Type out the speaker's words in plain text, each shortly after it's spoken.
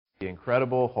The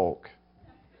Incredible Hulk.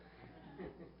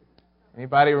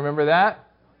 Anybody remember that?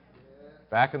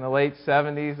 Back in the late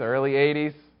 70s, early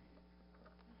 80s,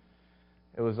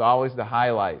 it was always the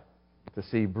highlight to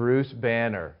see Bruce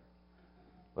Banner,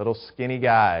 little skinny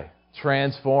guy,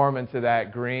 transform into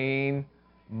that green,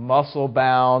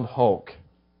 muscle-bound Hulk.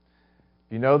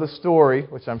 If you know the story,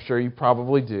 which I'm sure you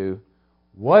probably do,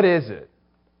 what is it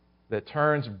that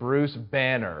turns Bruce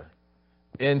Banner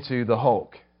into the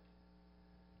Hulk?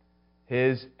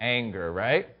 His anger,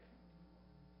 right?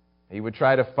 He would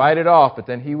try to fight it off, but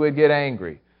then he would get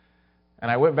angry. And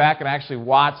I went back and actually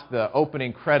watched the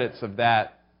opening credits of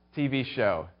that TV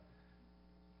show.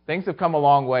 Things have come a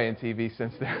long way in TV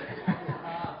since then.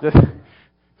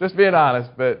 just being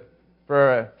honest, but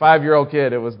for a 5-year-old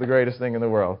kid, it was the greatest thing in the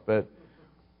world. But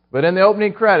in the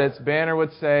opening credits, Banner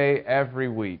would say every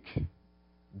week,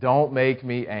 "Don't make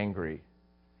me angry.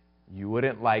 You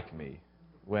wouldn't like me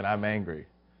when I'm angry."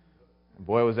 And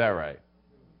boy, was that right.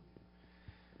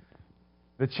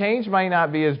 The change might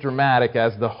not be as dramatic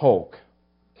as the Hulk,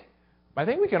 but I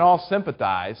think we can all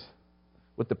sympathize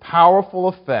with the powerful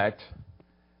effect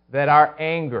that our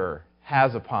anger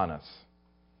has upon us.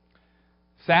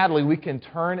 Sadly, we can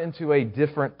turn into a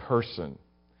different person.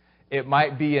 It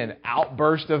might be an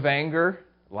outburst of anger,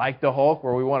 like the Hulk,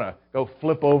 where we want to go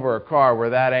flip over a car,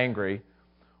 we're that angry.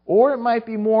 Or it might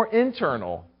be more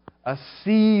internal, a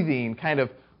seething, kind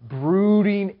of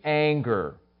brooding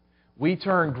anger. We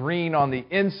turn green on the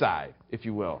inside, if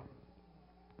you will.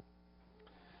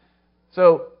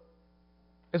 So,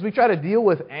 as we try to deal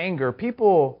with anger,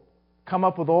 people come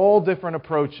up with all different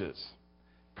approaches.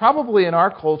 Probably in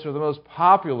our culture, the most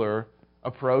popular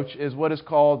approach is what is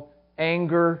called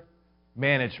anger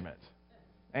management.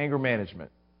 Anger management.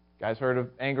 You guys heard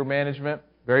of anger management?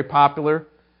 Very popular.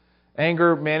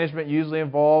 Anger management usually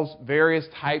involves various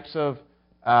types of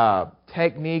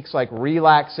techniques like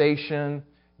relaxation,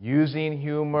 using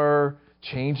humor,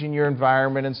 changing your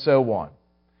environment, and so on.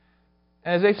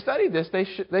 And as they've studied this,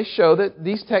 they show that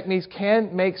these techniques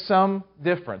can make some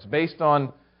difference based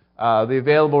on the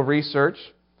available research.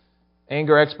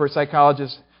 Anger expert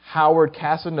psychologist Howard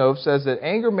Casanova says that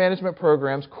anger management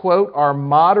programs, quote, are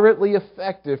moderately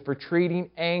effective for treating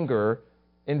anger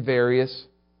in various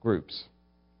groups,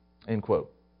 end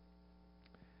quote.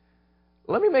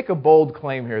 Let me make a bold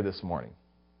claim here this morning.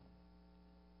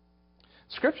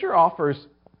 Scripture offers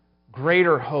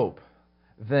greater hope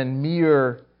than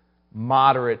mere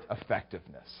moderate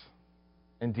effectiveness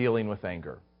in dealing with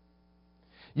anger.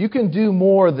 You can do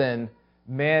more than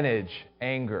manage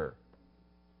anger.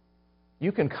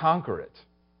 You can conquer it.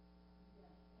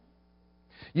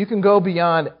 You can go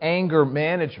beyond anger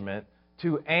management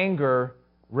to anger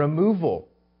removal.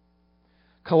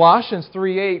 Colossians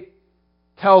 3:8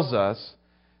 tells us,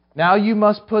 "Now you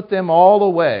must put them all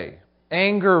away,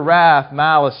 anger, wrath,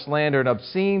 malice, slander, and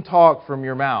obscene talk from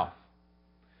your mouth."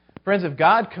 Friends, if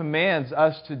God commands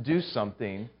us to do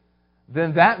something,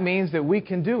 then that means that we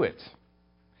can do it.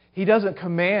 He doesn't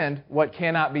command what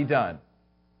cannot be done.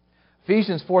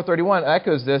 Ephesians 4:31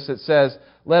 echoes this. It says,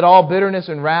 "Let all bitterness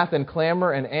and wrath and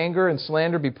clamor and anger and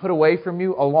slander be put away from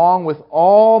you, along with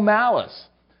all malice."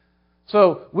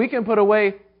 So we can put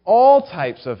away all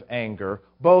types of anger,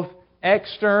 both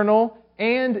external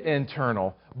and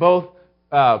internal, both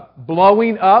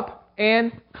blowing up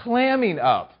and clamming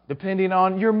up, depending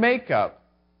on your makeup.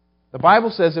 The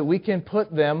Bible says that we can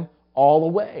put them all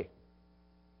away.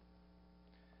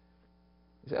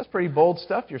 That's pretty bold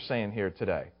stuff you're saying here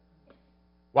today.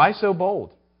 Why so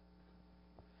bold?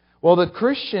 Well, the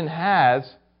Christian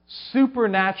has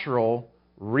supernatural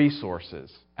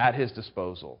resources at his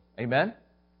disposal. Amen?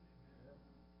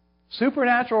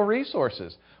 Supernatural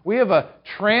resources. We have a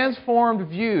transformed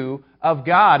view of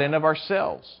God and of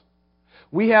ourselves.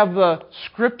 We have the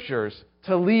Scriptures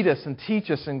to lead us and teach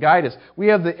us and guide us. We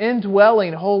have the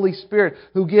indwelling Holy Spirit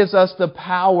who gives us the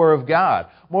power of God.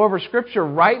 Moreover, Scripture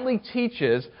rightly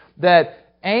teaches that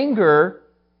anger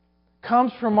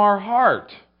comes from our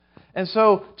heart. And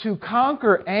so, to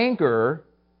conquer anger,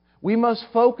 we must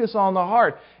focus on the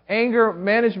heart. Anger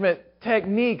management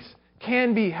techniques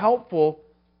can be helpful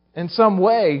in some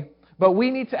way, but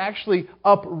we need to actually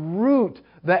uproot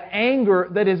the anger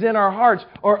that is in our hearts,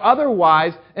 or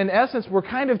otherwise, in essence, we're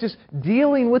kind of just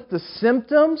dealing with the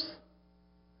symptoms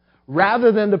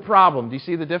rather than the problem. Do you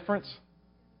see the difference?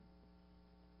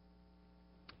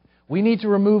 We need to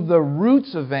remove the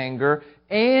roots of anger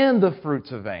and the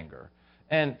fruits of anger.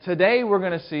 And today we're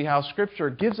going to see how Scripture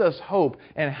gives us hope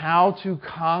and how to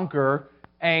conquer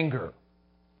anger.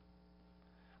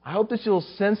 I hope that you'll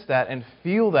sense that and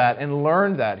feel that and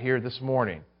learn that here this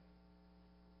morning.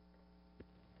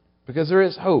 because there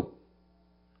is hope.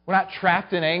 We're not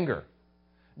trapped in anger.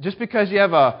 Just because you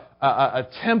have a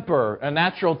temper, a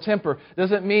natural temper,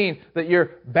 doesn't mean that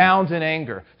you're bound in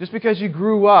anger. Just because you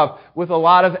grew up with a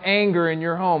lot of anger in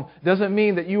your home doesn't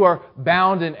mean that you are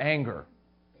bound in anger.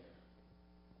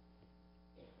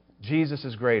 Jesus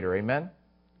is greater. Amen?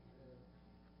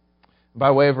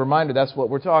 By way of reminder, that's what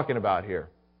we're talking about here.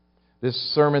 This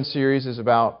sermon series is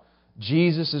about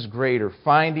Jesus is greater,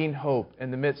 finding hope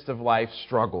in the midst of life's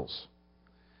struggles.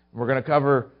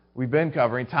 We've been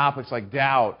covering topics like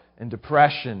doubt and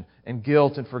depression and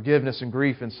guilt and forgiveness and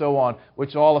grief and so on,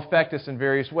 which all affect us in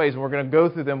various ways. And we're going to go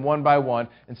through them one by one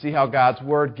and see how God's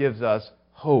Word gives us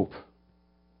hope.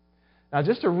 Now,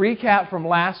 just to recap from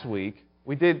last week,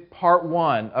 we did part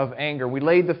 1 of anger. We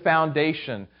laid the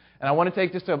foundation. And I want to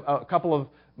take just a couple of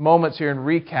moments here and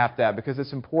recap that because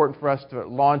it's important for us to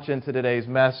launch into today's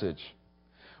message.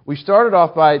 We started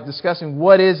off by discussing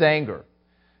what is anger.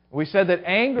 We said that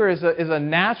anger is a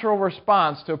natural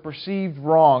response to a perceived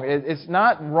wrong. It's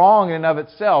not wrong in and of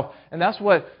itself, and that's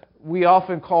what we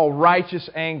often call righteous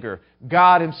anger.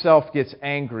 God Himself gets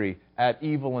angry at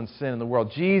evil and sin in the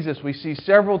world. Jesus, we see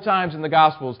several times in the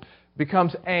Gospels,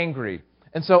 becomes angry.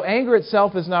 And so anger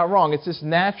itself is not wrong. It's this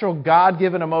natural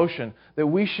God-given emotion that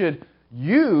we should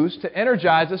use to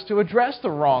energize us to address the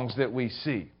wrongs that we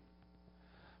see.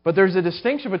 But there's a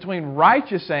distinction between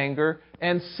righteous anger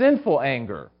and sinful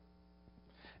anger.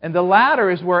 And the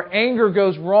latter is where anger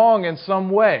goes wrong in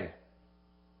some way.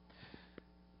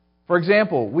 For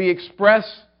example, we express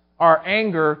our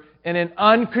anger in an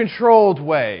uncontrolled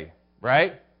way,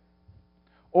 right?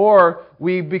 Or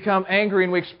we become angry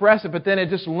and we express it, but then it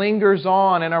just lingers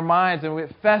on in our minds and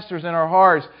it festers in our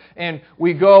hearts and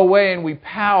we go away and we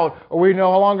pout or we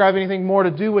no longer have anything more to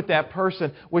do with that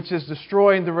person, which is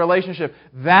destroying the relationship.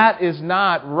 That is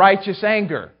not righteous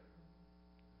anger.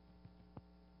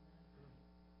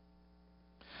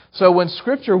 So when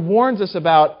Scripture warns us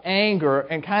about anger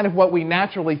and kind of what we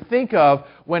naturally think of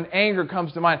when anger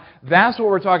comes to mind, that's what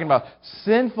we're talking about,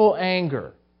 sinful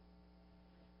anger.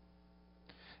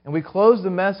 And we closed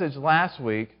the message last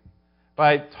week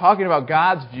by talking about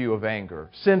God's view of anger,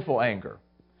 sinful anger.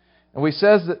 And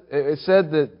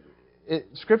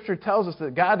Scripture tells us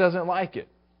that God doesn't like it.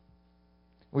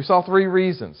 We saw 3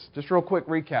 reasons. Just real quick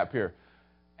recap here.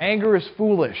 Anger is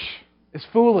foolish. It's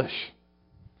foolish.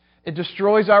 It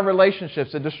destroys our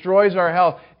relationships. It destroys our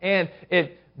health. And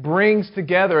it brings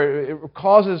together, it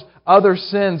causes other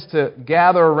sins to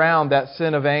gather around that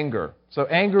sin of anger. So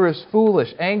anger is foolish.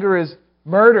 Anger is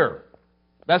murder.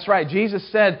 That's right. Jesus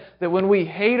said that when we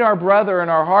hate our brother in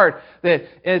our heart, that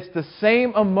it's the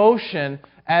same emotion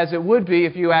as it would be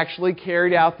if you actually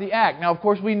carried out the act. Now, of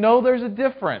course, we know there's a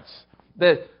difference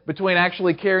between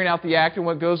actually carrying out the act and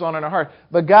what goes on in our heart.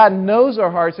 But God knows our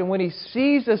hearts, and when He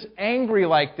sees us angry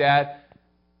like that,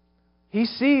 He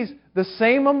sees the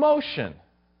same emotion.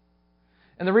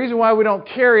 And the reason why we don't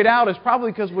carry it out is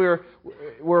probably because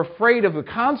we're afraid of the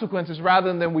consequences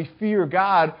rather than we fear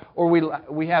God or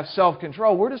we have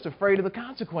self-control. We're just afraid of the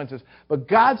consequences. But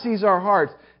God sees our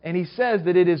hearts, and He says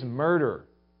that it is murder.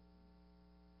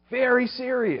 Very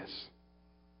serious.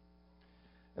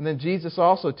 And then Jesus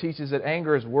also teaches that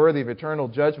anger is worthy of eternal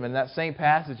judgment. In that same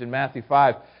passage in Matthew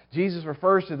 5, Jesus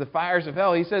refers to the fires of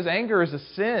hell. He says anger is a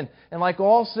sin, and like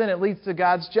all sin, it leads to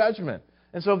God's judgment.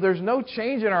 And so if there's no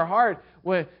change in our heart,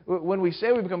 when we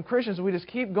say we become Christians and we just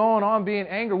keep going on being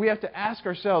angry, we have to ask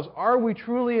ourselves, are we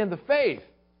truly in the faith?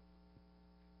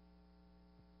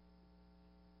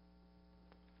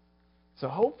 So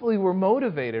hopefully we're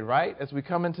motivated, right, as we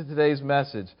come into today's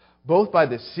message, both by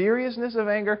the seriousness of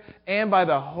anger and by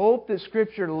the hope that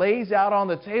Scripture lays out on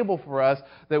the table for us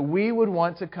that we would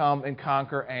want to come and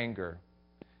conquer anger.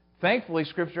 Thankfully,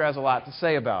 Scripture has a lot to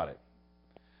say about it.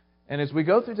 And as we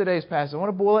go through today's passage, I want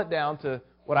to boil it down to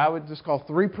what I would just call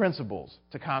 3 principles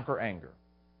to conquer anger.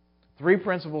 3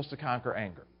 principles to conquer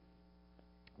anger.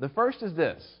 The first is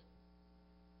this: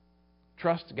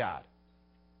 trust God.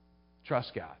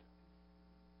 Trust God.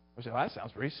 We say, well, that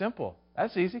sounds pretty simple.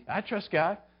 That's easy. I trust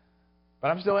God, but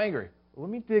I'm still angry. Well,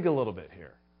 let me dig a little bit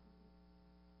here.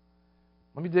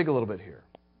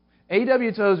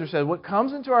 A.W. Tozer said, what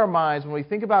comes into our minds when we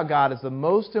think about God is the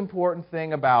most important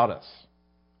thing about us.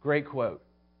 Great quote.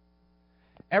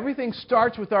 Everything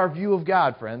starts with our view of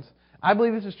God, friends. I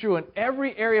believe this is true in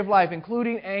every area of life,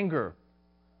 including anger.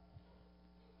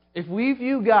 If we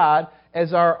view God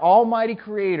as our almighty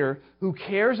creator who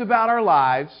cares about our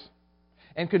lives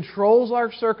and controls our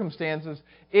circumstances,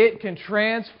 it can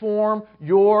transform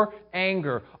your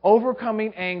anger.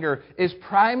 Overcoming anger is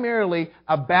primarily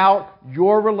about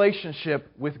your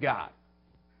relationship with God.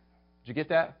 Did you get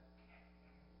that?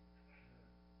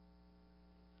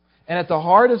 And at the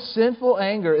heart of sinful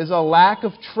anger is a lack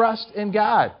of trust in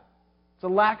God. It's a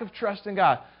lack of trust in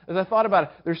God. As I thought about it,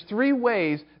 there's three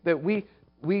ways that we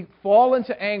fall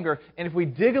into anger, and if we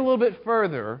dig a little bit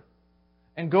further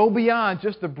and go beyond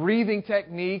just the breathing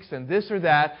techniques and this or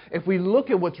that, if we look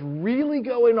at what's really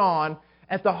going on,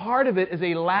 at the heart of it is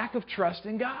a lack of trust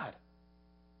in God.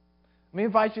 Let me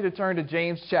invite you to turn to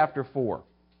James chapter 4.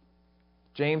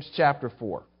 James chapter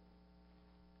 4.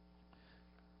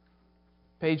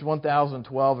 Page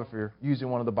 1012 if you're using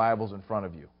one of the Bibles in front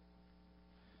of you.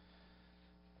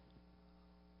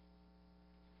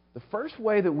 The first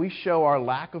way that we show our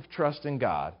lack of trust in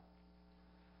God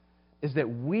is that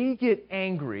we get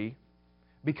angry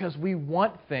because we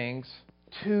want things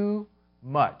too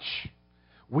much.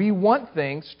 We want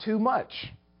things too much.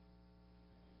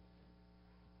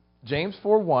 James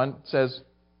 4:1 says,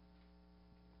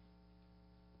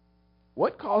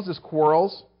 "What causes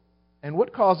quarrels and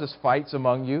what causes fights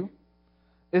among you?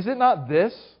 Is it not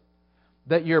this,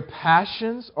 that your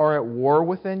passions are at war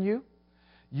within you?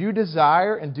 You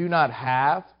desire and do not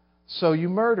have, so you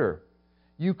murder.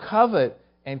 You covet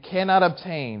and cannot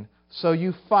obtain, so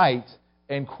you fight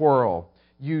and quarrel.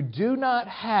 You do not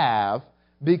have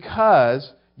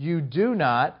because you do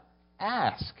not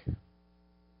ask."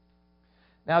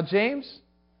 Now, James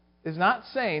is not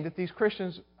saying that these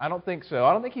Christians, I don't think so.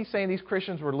 I don't think he's saying these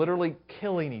Christians were literally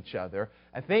killing each other.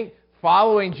 I think,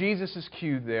 following Jesus'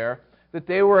 cue there, that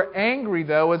they were angry,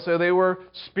 though, and so they were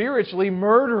spiritually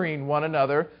murdering one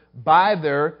another by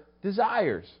their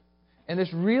desires. And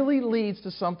this really leads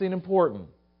to something important.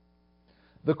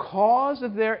 The cause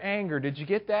of their anger, did you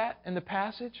get that in the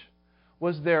passage?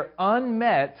 Was their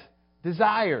unmet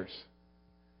desires.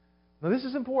 Now, this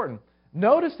is important.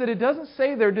 Notice that it doesn't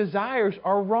say their desires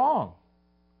are wrong.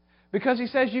 Because he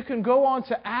says you can go on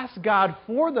to ask God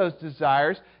for those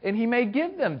desires, and He may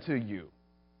give them to you.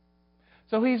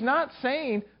 So he's not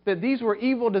saying that these were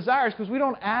evil desires, because we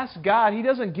don't ask God. He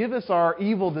doesn't give us our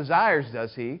evil desires,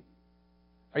 does He?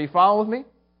 Are you following with me?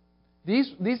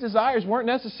 These desires weren't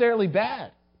necessarily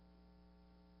bad.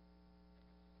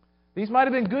 These might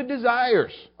have been good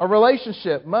desires. A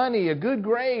relationship, money, a good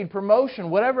grade, promotion,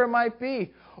 whatever it might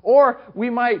be. Or we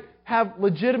might have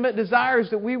legitimate desires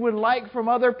that we would like from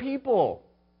other people.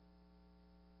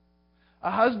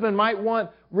 A husband might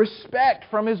want respect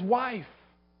from his wife.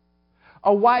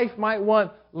 A wife might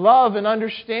want love and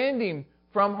understanding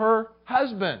from her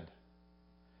husband.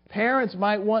 Parents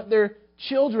might want their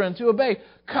children to obey.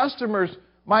 Customers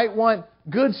might want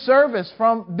good service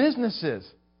from businesses.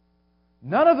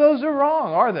 None of those are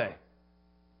wrong, are they?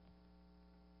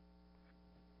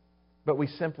 But we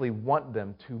simply want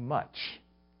them too much.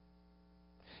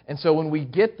 And so when we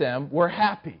get them, we're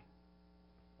happy.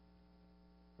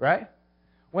 Right?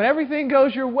 When everything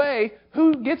goes your way,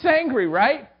 who gets angry,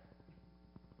 right?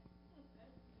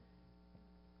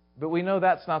 But we know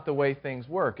that's not the way things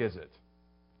work, is it?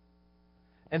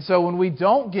 And so when we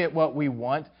don't get what we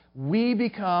want, we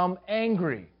become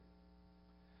angry.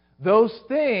 Those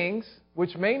things,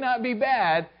 which may not be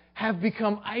bad, have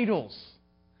become idols.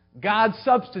 God's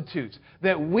substitutes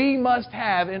that we must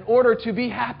have in order to be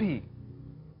happy.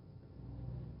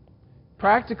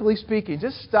 Practically speaking,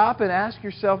 just stop and ask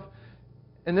yourself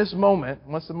in this moment,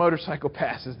 once the motorcycle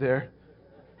passes there,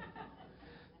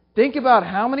 think about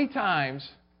how many times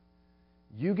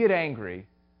you get angry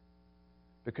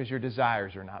because your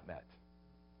desires are not met.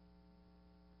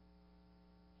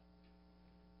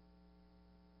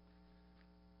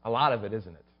 A lot of it,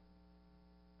 isn't it?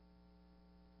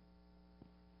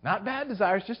 Not bad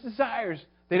desires, just desires.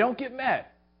 They don't get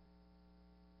met.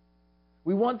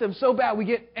 We want them so bad we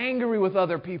get angry with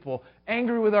other people,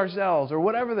 angry with ourselves, or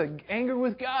whatever, angry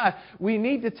with God. We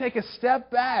need to take a step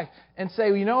back and say,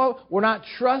 you know what? We're not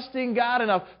trusting God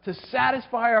enough to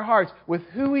satisfy our hearts with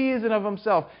who He is and of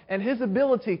Himself and His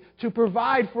ability to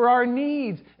provide for our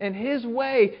needs in His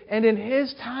way and in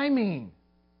His timing.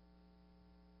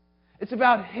 It's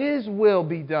about His will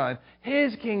be done,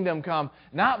 His kingdom come,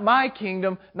 not my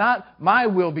kingdom, not my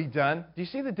will be done. Do you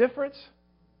see the difference?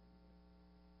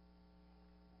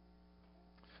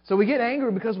 So we get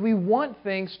angry because we want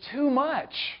things too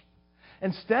much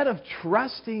instead of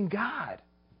trusting God.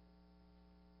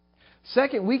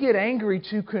 Second, we get angry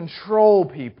to control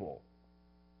people.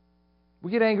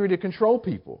 We get angry to control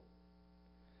people.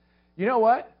 You know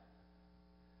what?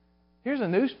 Here's a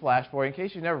news flash for you in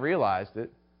case you never realized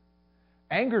it.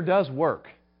 Anger does work.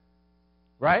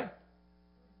 Right?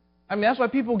 I mean, that's why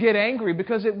people get angry,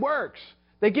 because it works.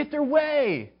 They get their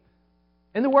way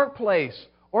in the workplace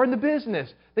or in the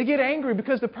business. They get angry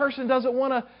because the person doesn't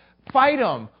want to fight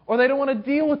them, or they don't want to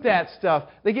deal with that stuff.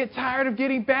 They get tired of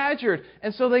getting badgered,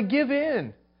 and so they give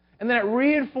in. And then it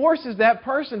reinforces that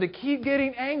person to keep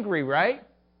getting angry, right?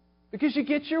 Because you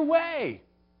get your way.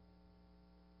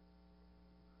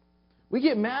 We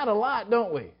get mad a lot,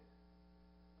 don't we?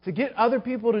 To get other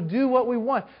people to do what we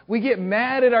want. We get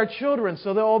mad at our children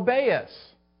so they'll obey us.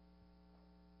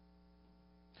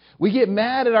 We get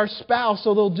mad at our spouse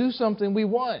so they'll do something we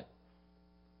want.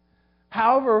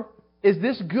 However, is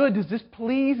this good? Does this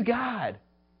please God?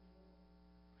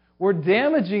 We're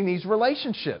damaging these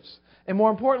relationships. And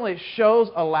more importantly, it shows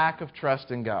a lack of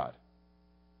trust in God.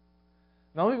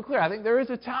 Now, let me be clear. I think there is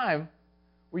a time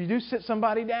where you do sit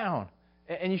somebody down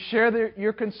and you share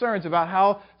your concerns about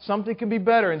how something can be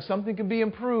better and something can be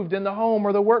improved in the home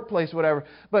or the workplace, whatever.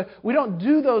 But we don't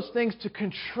do those things to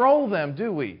control them,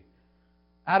 do we?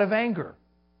 Out of anger.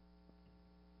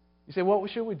 You say, what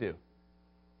should we do?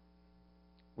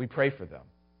 We pray for them.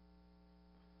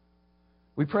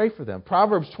 We pray for them.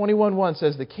 Proverbs 21:1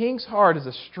 says, the king's heart is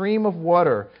a stream of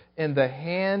water in the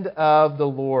hand of the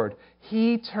Lord.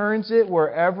 He turns it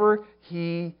wherever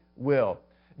He will.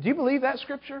 Do you believe that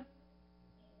scripture?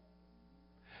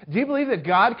 Do you believe that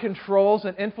God controls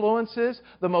and influences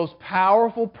the most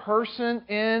powerful person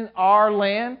in our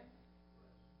land?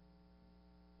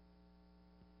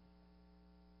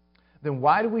 Then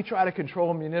why do we try to control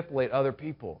and manipulate other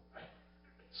people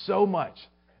so much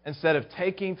instead of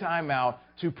taking time out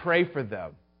to pray for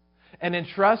them and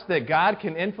entrust that God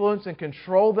can influence and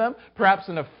control them, perhaps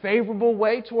in a favorable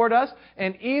way toward us,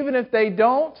 and even if they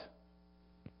don't,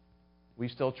 we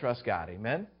still trust God.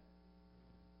 Amen?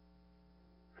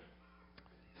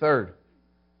 Third,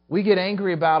 we get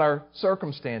angry about our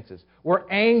circumstances. We're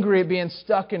angry at being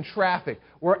stuck in traffic.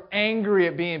 We're angry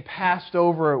at being passed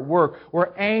over at work.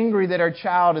 We're angry that our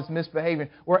child is misbehaving.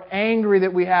 We're angry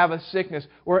that we have a sickness.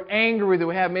 We're angry that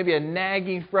we have maybe a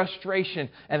nagging frustration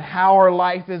at how our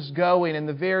life is going in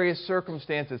the various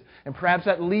circumstances. And perhaps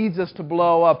that leads us to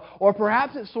blow up. Or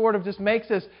perhaps it sort of just makes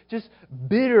us just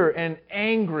bitter and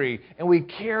angry. And we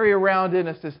carry around in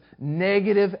us this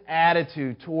negative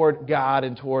attitude toward God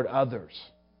and toward others.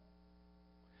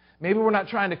 Maybe we're not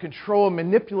trying to control and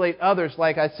manipulate others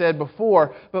like I said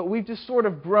before, but we've just sort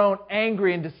of grown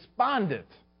angry and despondent.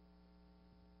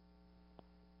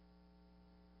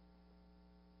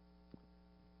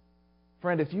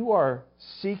 Friend, if you are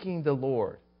seeking the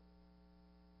Lord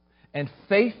and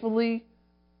faithfully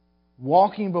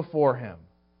walking before Him,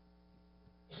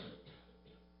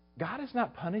 God is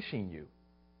not punishing you.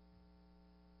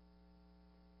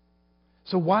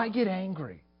 So why get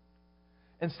angry?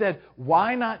 Instead,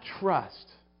 why not trust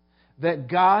that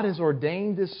God has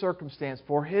ordained this circumstance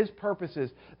for His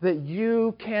purposes that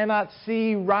you cannot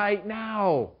see right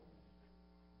now?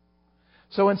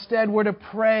 So instead, we're to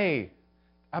pray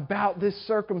about this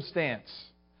circumstance.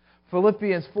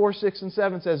 Philippians 4, 6, and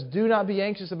 7 says, do not be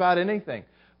anxious about anything,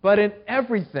 but in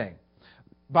everything,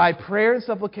 by prayer and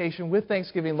supplication with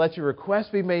thanksgiving, let your requests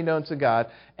be made known to God,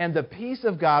 and the peace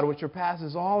of God, which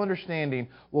surpasses all understanding,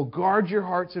 will guard your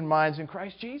hearts and minds in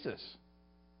Christ Jesus.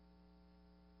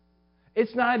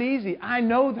 It's not easy. I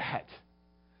know that.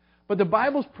 But the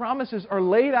Bible's promises are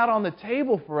laid out on the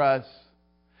table for us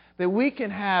that we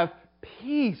can have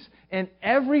peace in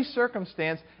every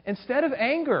circumstance instead of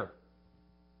anger.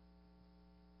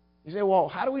 You say, well,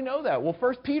 how do we know that? Well,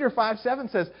 1 Peter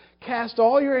 5:7 says, cast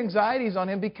all your anxieties on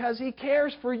Him because He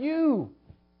cares for you.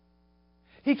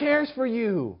 He cares for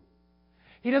you.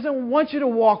 He doesn't want you to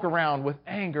walk around with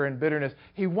anger and bitterness.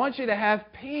 He wants you to have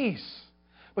peace.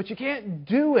 But you can't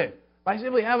do it by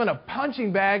simply having a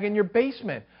punching bag in your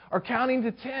basement or counting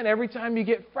to 10 every time you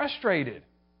get frustrated.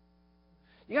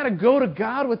 You got to go to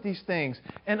God with these things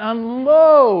and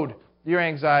unload your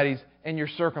anxieties and your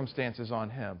circumstances on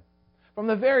Him. From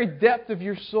the very depth of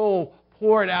your soul,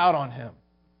 pour it out on Him.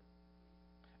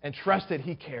 And trust that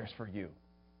He cares for you.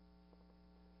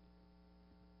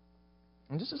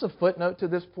 And just as a footnote to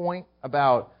this point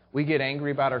about we get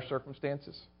angry about our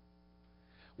circumstances.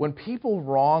 When people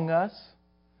wrong us,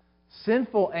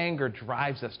 sinful anger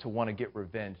drives us to want to get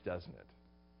revenge, doesn't it?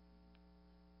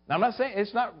 Now, I'm not saying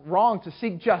it's not wrong to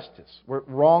seek justice where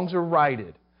wrongs are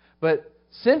righted. But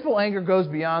sinful anger goes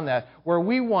beyond that, where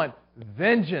we want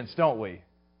vengeance, don't we?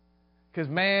 Because,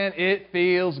 man, it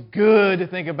feels good to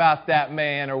think about that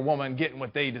man or woman getting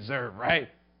what they deserve, right?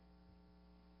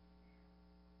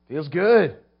 Feels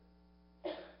good.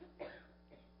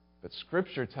 But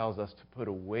Scripture tells us to put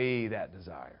away that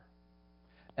desire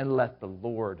and let the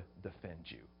Lord defend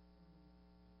you.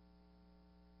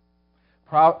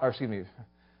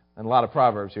 and a lot of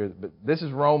Proverbs here, but this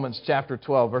is Romans chapter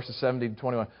 12, verses 17 to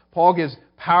 21. Paul gives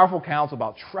powerful counsel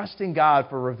about trusting God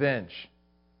for revenge.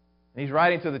 And he's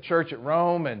writing to the church at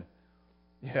Rome, and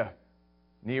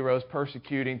Nero's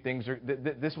persecuting things.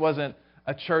 This wasn't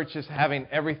a church just having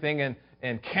everything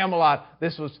in Camelot.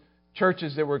 This was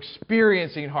churches that were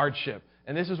experiencing hardship.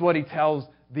 And this is what he tells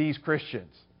these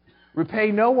Christians.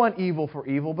 Repay no one evil for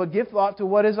evil, but give thought to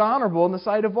what is honorable in the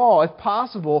sight of all. If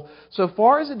possible, so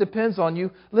far as it depends on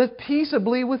you, live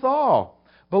peaceably with all.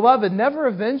 Beloved, never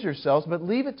avenge yourselves, but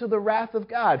leave it to the wrath of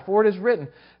God. For it is written,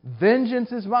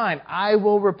 vengeance is mine, I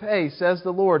will repay, says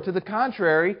the Lord. To the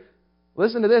contrary,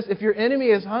 listen to this, if your enemy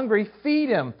is hungry, feed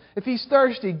him. If he's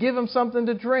thirsty, give him something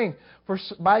to drink. For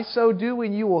by so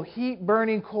doing, you will heap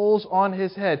burning coals on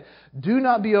his head. Do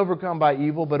not be overcome by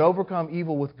evil, but overcome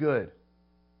evil with good.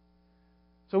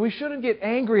 So we shouldn't get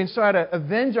angry and try to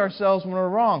avenge ourselves when we're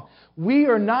wrong. We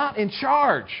are not in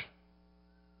charge.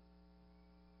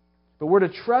 But we're to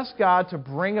trust God to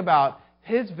bring about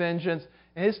His vengeance,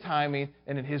 and His timing,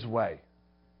 and in His way.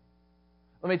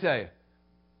 Let me tell you,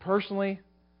 personally,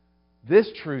 this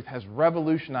truth has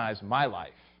revolutionized my life.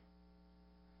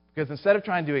 Because instead of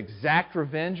trying to exact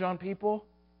revenge on people,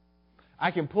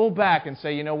 I can pull back and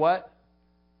say, you know what?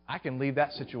 I can leave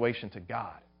that situation to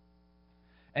God.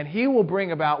 And He will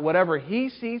bring about whatever He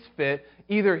sees fit,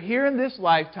 either here in this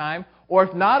lifetime, or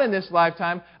if not in this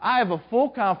lifetime, I have a full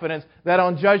confidence that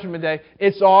on Judgment Day,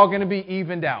 it's all going to be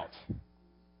evened out.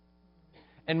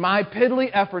 And my piddly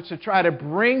efforts to try to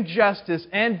bring justice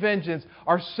and vengeance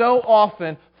are so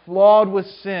often flawed with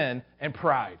sin and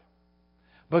pride.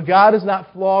 But God is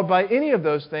not flawed by any of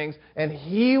those things, and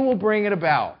He will bring it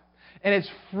about. And it's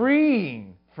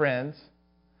freeing, friends,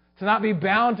 to not be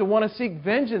bound to want to seek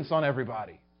vengeance on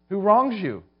everybody who wrongs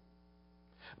you.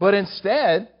 But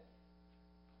instead,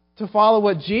 to follow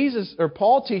what Jesus or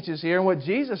Paul teaches here and what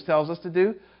Jesus tells us to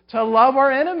do, to love our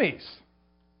enemies.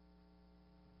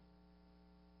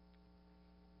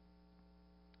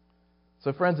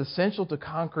 So friends, essential to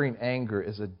conquering anger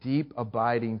is a deep,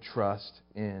 abiding trust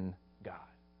in God.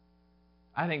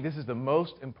 I think this is the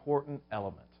most important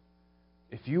element.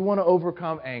 If you want to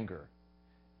overcome anger,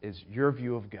 is your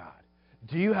view of God.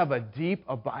 Do you have a deep,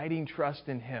 abiding trust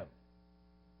in Him?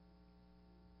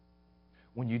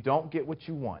 When you don't get what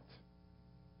you want,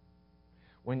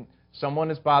 when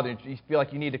someone is bothering you, you feel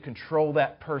like you need to control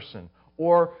that person,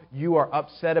 or you are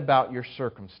upset about your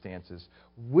circumstances,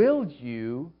 will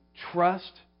you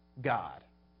trust God?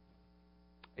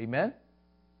 Amen?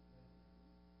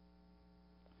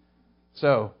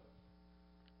 So,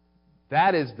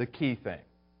 that is the key thing.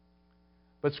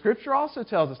 But Scripture also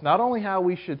tells us not only how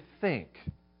we should think,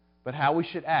 but how we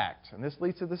should act. And this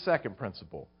leads to the second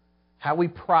principle, how we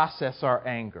process our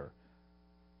anger.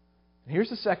 And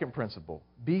here's the second principle,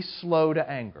 be slow to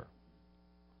anger.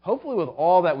 Hopefully with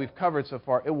all that we've covered so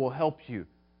far, it will help you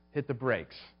hit the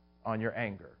brakes on your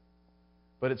anger.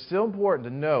 But it's still important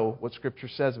to know what Scripture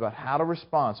says about how to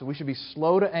respond. So we should be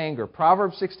slow to anger.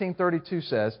 Proverbs 16:32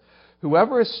 says,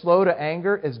 whoever is slow to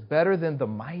anger is better than the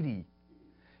mighty,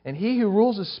 and he who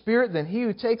rules a spirit than he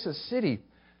who takes a city.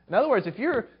 In other words, if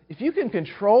you can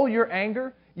control your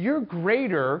anger, you're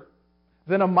greater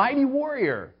than a mighty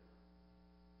warrior.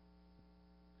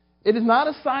 It is not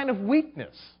a sign of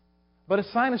weakness, but a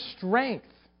sign of strength.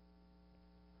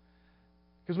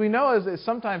 Because we know, as it's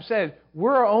sometimes said,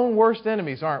 we're our own worst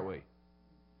enemies, aren't we?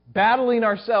 Battling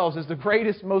ourselves is the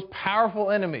greatest, most powerful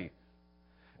enemy.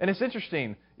 And it's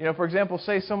interesting, for example,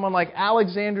 say someone like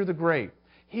Alexander the Great.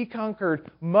 He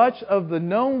conquered much of the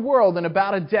known world in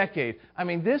about a decade. I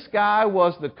mean, this guy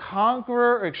was the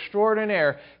conqueror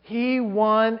extraordinaire. He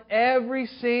won every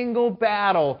single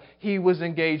battle he was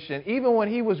engaged in. Even when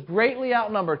he was greatly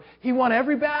outnumbered, he won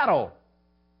every battle.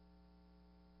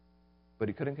 But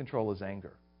he couldn't control his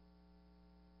anger.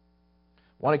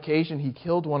 One occasion, he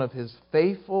killed one of his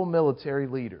faithful military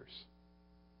leaders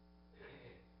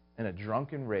in a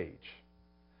drunken rage.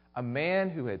 A man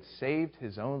who had saved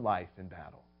his own life in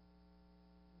battle.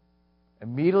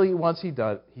 Immediately once he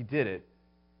did it,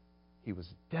 he was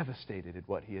devastated at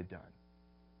what he had done.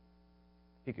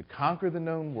 He could conquer the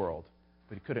known world,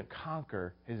 but he couldn't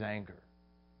conquer his anger.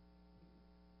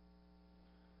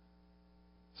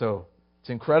 So, it's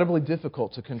incredibly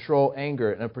difficult to control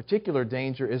anger, and a particular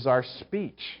danger is our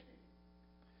speech.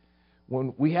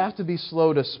 When we have to be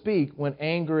slow to speak when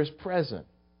anger is present.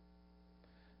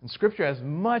 And Scripture has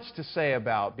much to say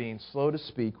about being slow to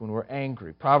speak when we're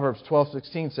angry. Proverbs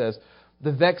 12:16 says,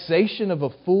 the vexation of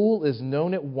a fool is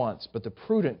known at once, but the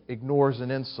prudent ignores an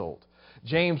insult.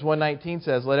 James 1:19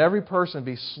 says, let every person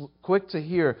be quick to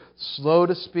hear, slow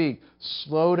to speak,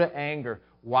 slow to anger.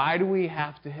 why do we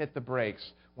have to hit the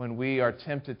brakes when we are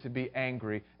tempted to be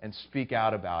angry and speak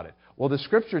out about it? Well, the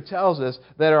Scripture tells us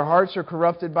that our hearts are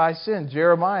corrupted by sin.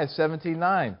 Jeremiah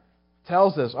 17:9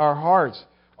 tells us our hearts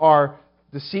are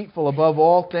deceitful above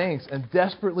all things and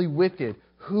desperately wicked.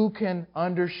 Who can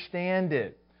understand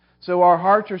it? So our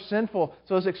hearts are sinful.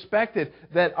 So it's expected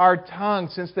that our tongue,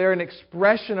 since they're an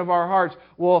expression of our hearts,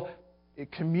 will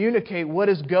communicate what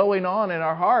is going on in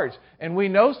our hearts. And we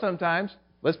know sometimes,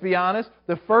 let's be honest,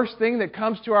 the first thing that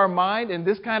comes to our mind in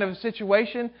this kind of a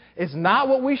situation is not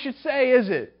what we should say, is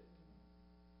it?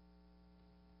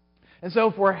 And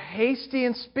so if we're hasty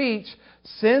in speech,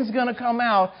 sin's going to come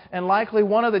out, and likely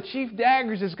one of the chief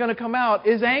daggers that's going to come out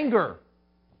is anger.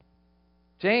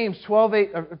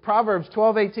 Proverbs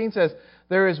 12:18 says,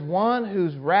 there is one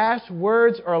whose rash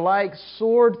words are like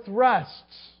sword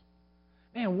thrusts.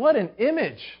 Man, what an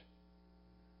image.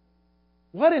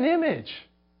 What an image.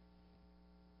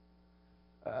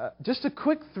 Just a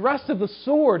quick thrust of the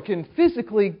sword can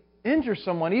physically injure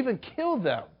someone, even kill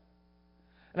them.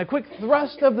 And a quick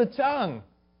thrust of the tongue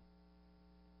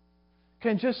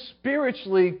can just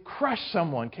spiritually crush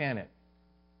someone, can it?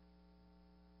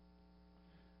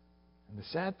 And the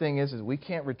sad thing is we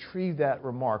can't retrieve that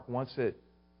remark once it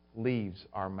leaves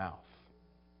our mouth.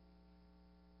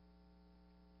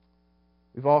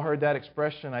 We've all heard that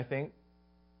expression, I think,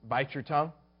 bite your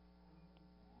tongue.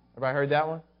 Everybody heard that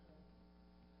one?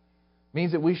 It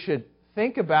means that we should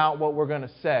think about what we're going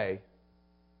to say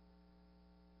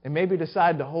and maybe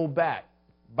decide to hold back,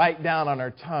 bite down on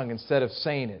our tongue instead of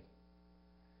saying it.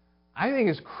 I think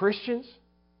as Christians,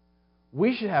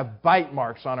 we should have bite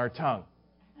marks on our tongue.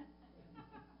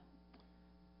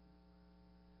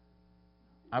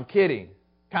 I'm kidding,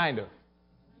 kind of.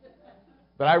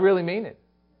 But I really mean it.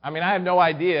 I mean, I have no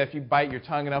idea if you bite your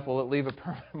tongue enough, will it leave a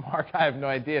permanent mark? I have no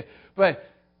idea. But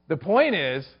the point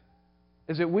is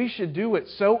that we should do it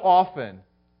so often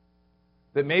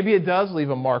that maybe it does leave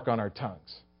a mark on our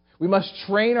tongues. We must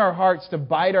train our hearts to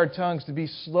bite our tongues, to be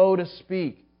slow to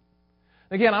speak.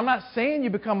 Again, I'm not saying you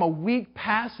become a weak,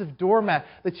 passive doormat,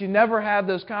 that you never have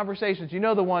those conversations. You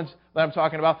know the ones that I'm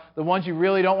talking about, the ones you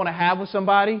really don't want to have with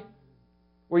somebody,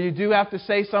 where you do have to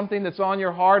say something that's on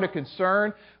your heart, a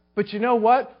concern. But you know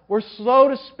what? We're slow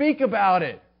to speak about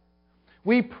it.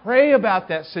 We pray about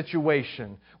that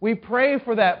situation. We pray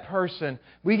for that person.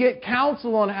 We get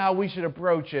counsel on how we should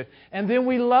approach it. And then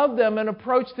we love them and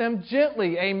approach them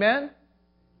gently. Amen?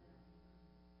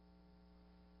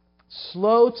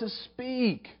 Slow to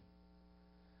speak.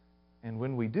 And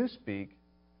when we do speak,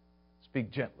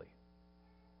 speak gently.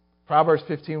 Proverbs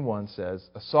 15:1 says,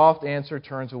 a soft answer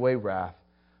turns away wrath,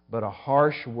 but a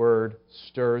harsh word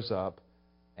stirs up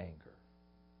anger.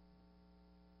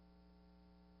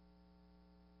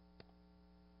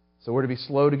 So we're to be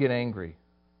slow to get angry.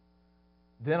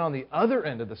 Then on the other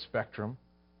end of the spectrum,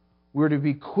 we're to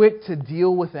be quick to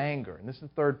deal with anger. And this is the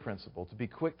third principle, to be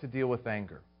quick to deal with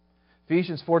anger.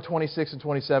 Ephesians 4:26 and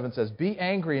 27 says, be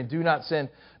angry and do not sin.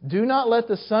 Do not let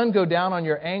the sun go down on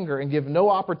your anger and give no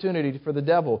opportunity for the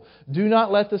devil. Do not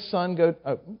let the sun go...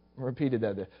 repeated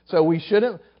that there. So we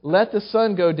shouldn't let the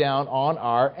sun go down on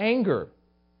our anger.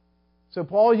 So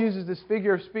Paul uses this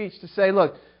figure of speech to say,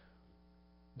 look,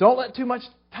 don't let too much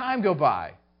time go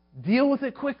by. Deal with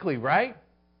it quickly, right?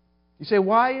 You say,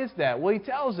 why is that? Well, he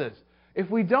tells us, if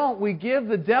we don't, we give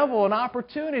the devil an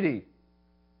opportunity.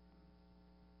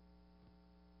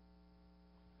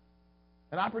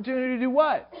 An opportunity to do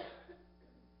what?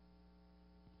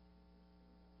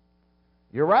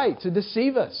 You're right, to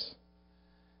deceive us.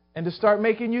 And to start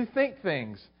making you think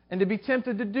things. And to be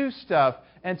tempted to do stuff.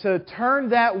 And to turn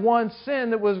that one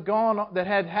sin that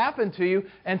had happened to you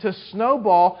and to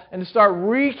snowball and to start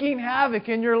wreaking havoc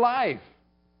in your life.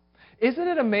 Isn't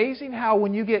it amazing how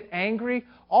when you get angry,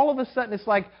 all of a sudden it's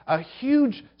like a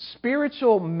huge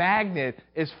spiritual magnet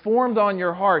is formed on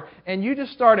your heart and you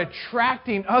just start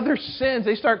attracting other sins.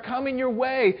 They start coming your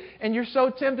way and you're so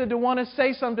tempted to want to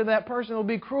say something to that person that will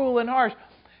be cruel and harsh.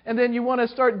 And then you want to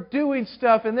start doing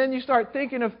stuff and then you start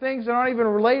thinking of things that aren't even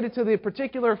related to the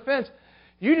particular offense.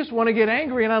 You just want to get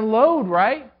angry and unload,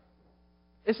 right?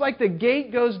 It's like the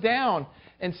gate goes down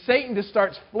and Satan just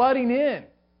starts flooding in.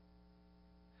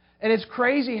 And it's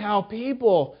crazy how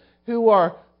people who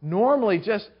are normally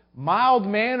just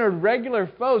mild-mannered,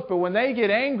 regular folks, but when they get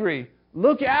angry,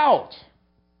 look out.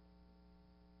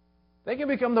 They can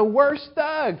become the worst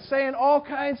thugs, saying all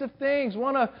kinds of things,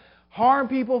 want to harm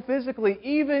people physically,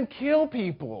 even kill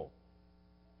people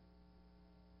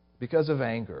because of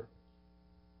anger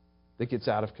that gets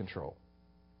out of control.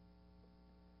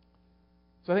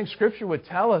 So I think Scripture would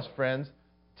tell us, friends,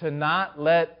 to not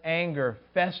let anger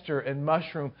fester and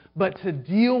mushroom, but to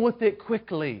deal with it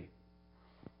quickly.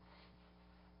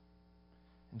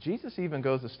 And Jesus even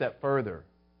goes a step further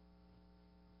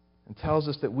and tells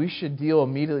us that we should deal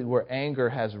immediately where anger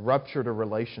has ruptured a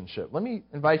relationship. Let me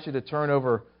invite you to turn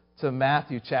over to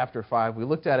Matthew chapter 5. We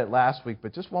looked at it last week,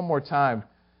 but just one more time.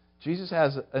 Jesus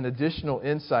has an additional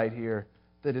insight here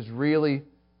that is really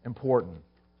important.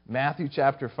 Matthew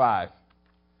chapter 5.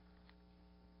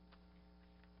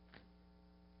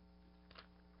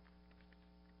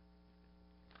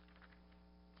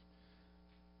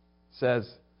 Says,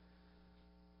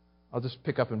 I'll just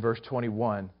pick up in verse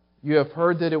 21. You have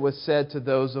heard that it was said to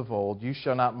those of old, you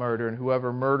shall not murder, and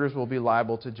whoever murders will be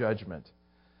liable to judgment.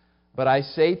 But I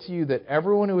say to you that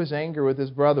everyone who is angry with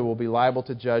his brother will be liable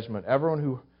to judgment. Everyone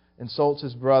who insults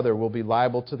his brother will be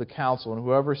liable to the council, and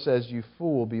whoever says you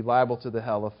fool will be liable to the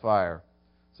hell of fire.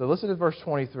 So listen to verse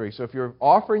 23. So if you're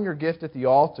offering your gift at the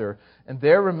altar, and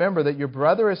there remember that your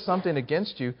brother has something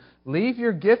against you, leave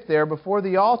your gift there before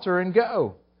the altar and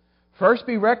go. First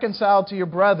be reconciled to your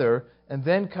brother, and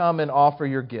then come and offer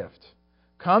your gift.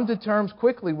 Come to terms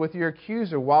quickly with your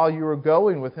accuser while you are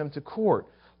going with him to court,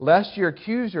 lest your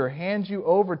accuser hand you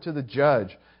over to the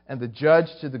judge, and the judge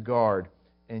to the guard,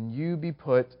 and you be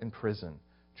put in prison.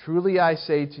 Truly I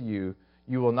say to you,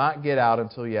 you will not get out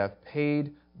until you have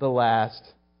paid the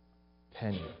last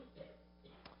penny.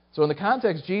 So in the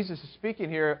context, Jesus is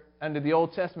speaking here under the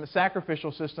Old Testament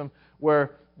sacrificial system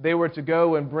where they were to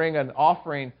go and bring an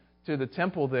offering to the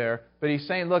temple there. But he's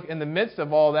saying, look, in the midst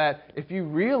of all that, if you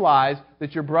realize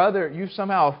that your brother, you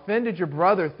somehow offended your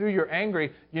brother through your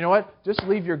angry, you know what? Just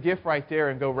leave your gift right there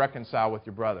and go reconcile with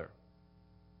your brother.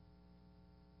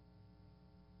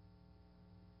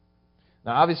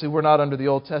 Now, obviously, we're not under the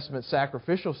Old Testament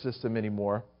sacrificial system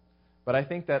anymore, but I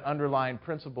think that underlying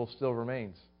principle still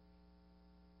remains.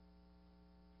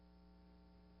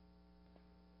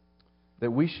 That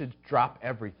we should drop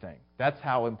everything. That's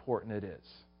how important it is.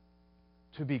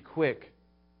 To be quick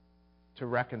to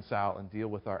reconcile and deal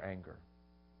with our anger.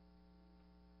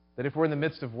 That if we're in the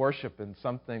midst of worship and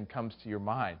something comes to your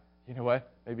mind, you know what?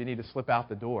 Maybe you need to slip out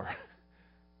the door.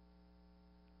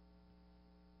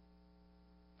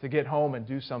 To get home and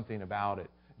do something about it.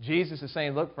 Jesus is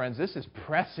saying, look, friends, this is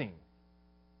pressing.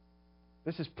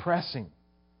 This is pressing.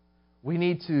 We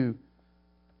need to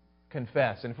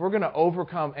confess. And if we're going to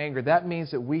overcome anger, that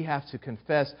means that we have to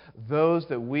confess those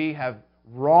that we have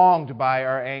wronged by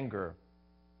our anger.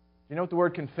 You know what the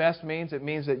word confess means? It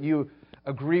means that you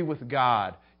agree with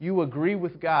God. You agree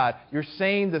with God. You're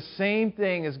saying the same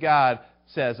thing as God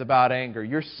says about anger.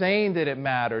 You're saying that it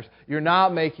matters. You're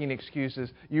not making excuses.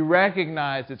 You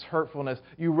recognize its hurtfulness.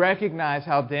 You recognize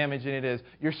how damaging it is.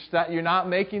 You're not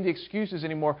making the excuses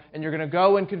anymore, and you're going to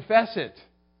go and confess it.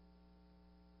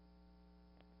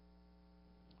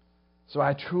 So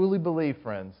I truly believe,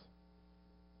 friends,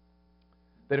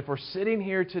 that if we're sitting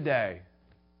here today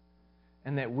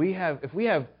and that if we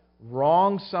have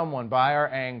wronged someone by our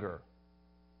anger,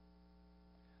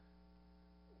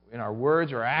 in our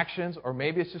words or actions, or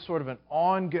maybe it's just sort of an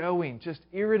ongoing, just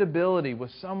irritability with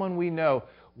someone we know,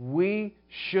 we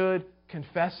should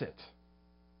confess it.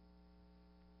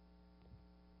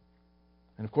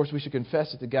 And of course, we should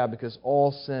confess it to God because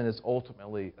all sin is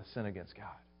ultimately a sin against God.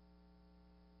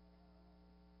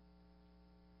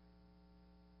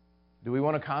 Do we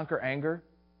want to conquer anger?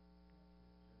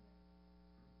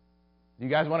 Do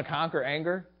you guys want to conquer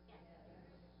anger?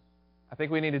 I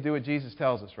think we need to do what Jesus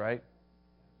tells us, right?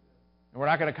 And we're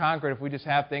not going to conquer it if we just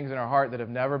have things in our heart that have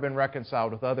never been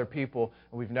reconciled with other people,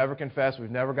 and we've never confessed, we've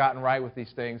never gotten right with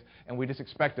these things, and we just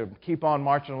expect to keep on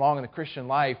marching along in the Christian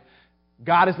life.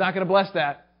 God is not going to bless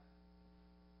that.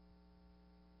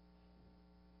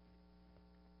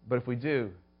 But if we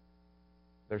do,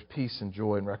 there's peace and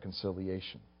joy and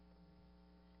reconciliation.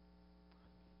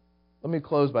 Let me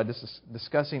close by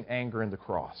discussing anger and the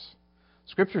cross.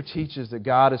 Scripture teaches that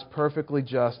God is perfectly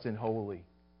just and holy,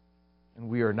 and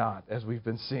we are not, as we've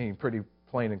been seeing pretty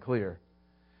plain and clear.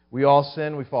 We all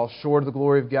sin, we fall short of the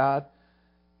glory of God.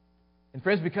 And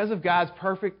friends, because of God's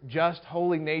perfect, just,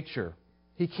 holy nature,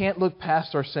 He can't look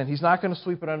past our sin. He's not going to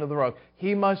sweep it under the rug.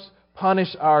 He must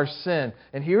punish our sin.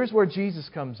 And here's where Jesus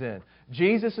comes in.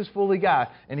 Jesus is fully God,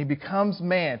 and He becomes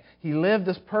man. He lived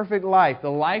this perfect life, the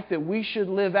life that we should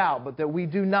live out, but that we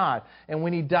do not. And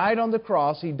when He died on the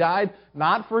cross, He died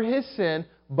not for His sin,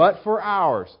 but for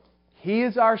ours. He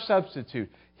is our substitute.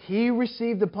 He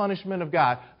received the punishment of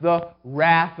God, the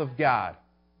wrath of God,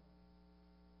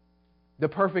 the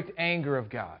perfect anger of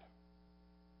God.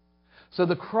 So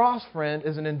the cross, friend,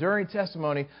 is an enduring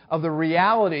testimony of the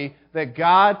reality that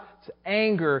God's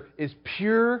anger is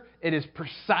pure, it is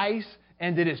precise,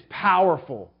 and it is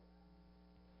powerful.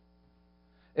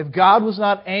 If God was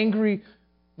not angry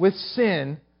with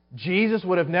sin, Jesus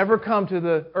would have never come to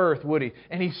the earth, would He?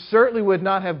 And He certainly would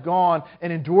not have gone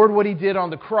and endured what He did on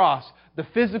the cross, the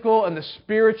physical and the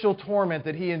spiritual torment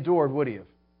that He endured, would He have?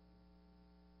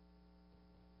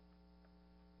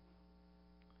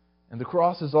 And the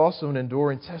cross is also an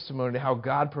enduring testimony to how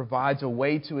God provides a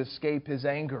way to escape His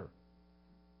anger.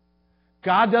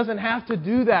 God doesn't have to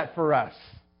do that for us.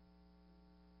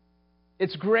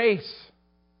 It's grace.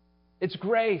 It's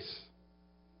grace.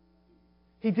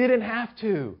 He didn't have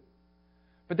to.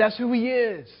 But that's who He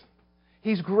is.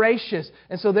 He's gracious.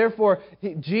 And so therefore,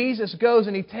 Jesus goes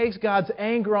and He takes God's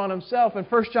anger on Himself. And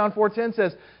 1 John 4:10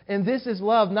 says, "And this is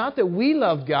love, not that we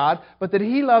loved God, but that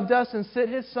He loved us and sent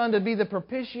His Son to be the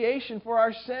propitiation for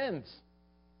our sins."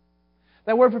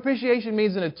 That word propitiation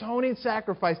means an atoning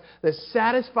sacrifice that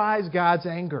satisfies God's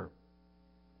anger.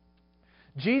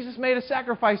 Jesus made a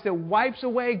sacrifice that wipes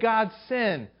away God's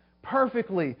sin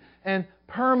perfectly and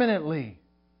permanently.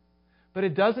 But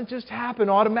it doesn't just happen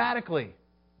automatically.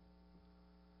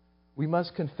 We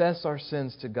must confess our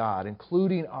sins to God,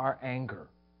 including our anger.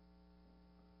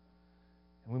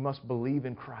 And we must believe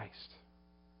in Christ,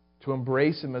 to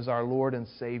embrace Him as our Lord and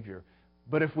Savior.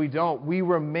 But if we don't, we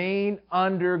remain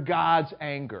under God's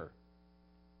anger.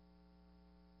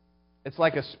 It's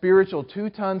like a spiritual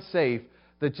 2-ton safe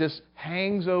that just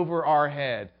hangs over our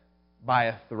head by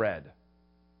a thread.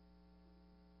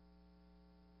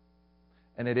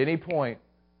 And at any point,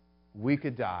 we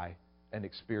could die and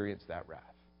experience that wrath.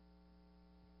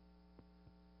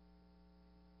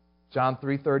 John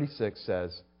 3:36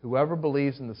 says, "Whoever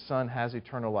believes in the Son has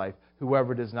eternal life.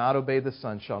 Whoever does not obey the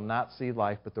Son shall not see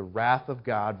life, but the wrath of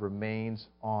God remains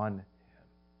on him."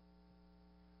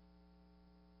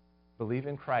 Believe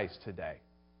in Christ today.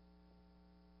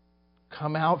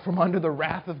 Come out from under the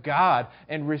wrath of God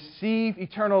and receive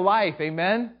eternal life.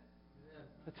 Amen?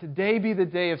 Let today be the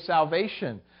day of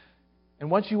salvation. And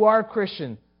once you are a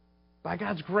Christian, by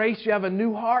God's grace, you have a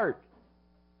new heart.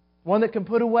 One that can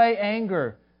put away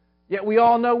anger. Yet we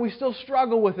all know we still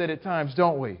struggle with it at times,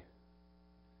 don't we?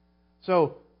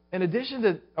 So, in addition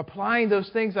to applying those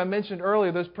things I mentioned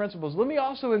earlier, those principles, let me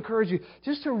also encourage you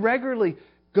just to regularly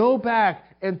go back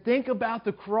and think about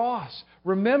the cross.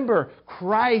 Remember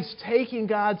Christ taking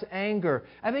God's anger.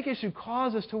 I think it should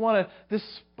cause us to want to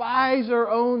despise our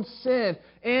own sin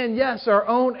and, yes, our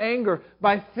own anger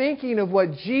by thinking of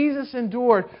what Jesus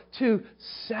endured to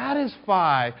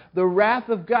satisfy the wrath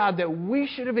of God that we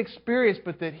should have experienced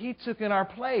but that He took in our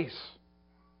place.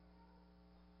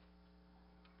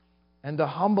 And to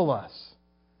humble us.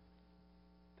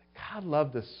 That God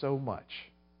loved us so much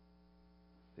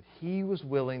that He was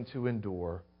willing to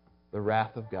endure the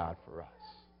wrath of God for us.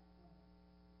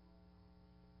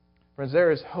 Friends,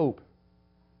 there is hope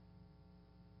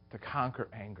to conquer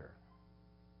anger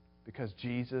because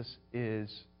Jesus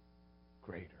is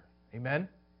greater. Amen?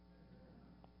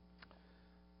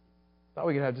 I thought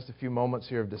we could have just a few moments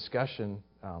here of discussion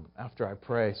after I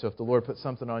pray. So if the Lord puts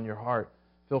something on your heart,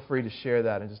 feel free to share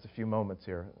that in just a few moments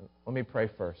here. Let me pray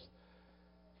first.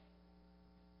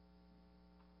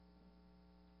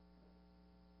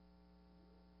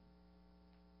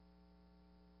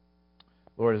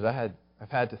 Lord, as I've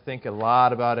had to think a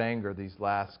lot about anger these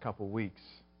last couple weeks,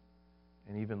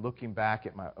 and even looking back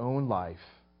at my own life,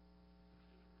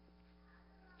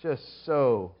 just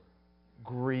so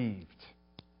grieved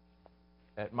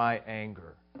at my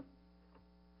anger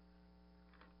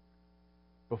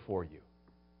before You.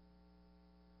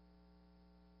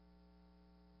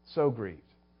 So grieved.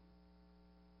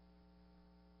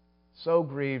 So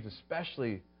grieved,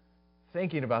 especially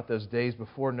thinking about those days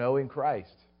before knowing Christ.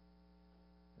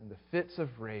 And the fits of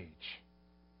rage.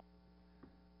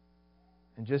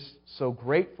 And just so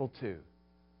grateful to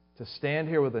stand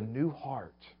here with a new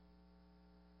heart.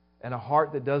 And a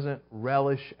heart that doesn't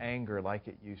relish anger like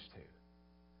it used to.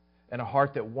 And a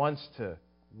heart that wants to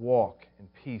walk in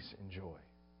peace and joy.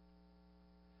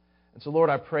 And so,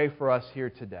 Lord, I pray for us here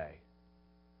today.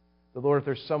 That, Lord, if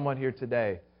there's someone here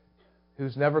today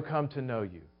who's never come to know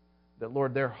You, that,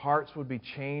 Lord, their hearts would be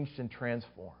changed and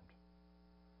transformed.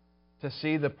 To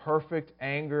see the perfect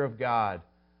anger of God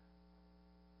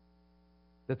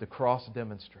that the cross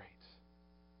demonstrates.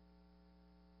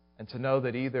 And to know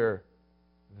that either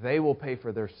they will pay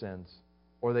for their sins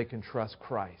or they can trust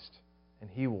Christ and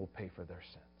He will pay for their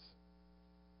sins.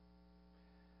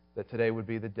 That today would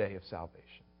be the day of salvation.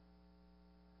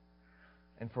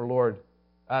 And for, Lord,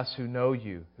 us who know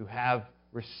You, who have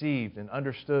received and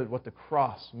understood what the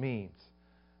cross means,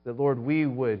 that, Lord, we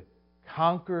would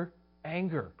conquer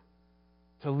anger,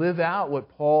 to live out what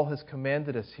Paul has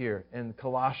commanded us here in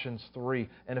Colossians 3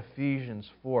 and Ephesians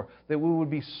 4, that we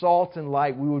would be salt and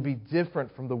light, we would be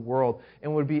different from the world,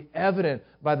 and would be evident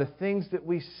by the things that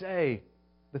we say,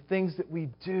 the things that we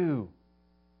do.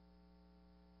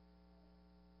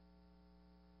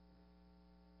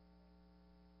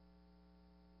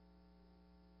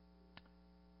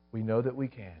 We know that we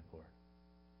can, Lord,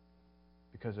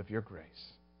 because of your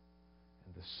grace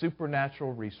and the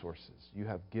supernatural resources you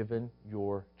have given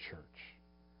your church.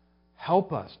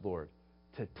 Help us, Lord,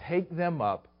 to take them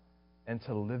up and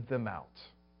to live them out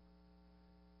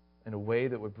in a way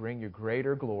that would bring you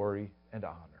greater glory and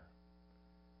honor.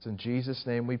 It's in Jesus'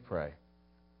 name we pray.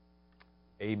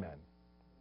 Amen.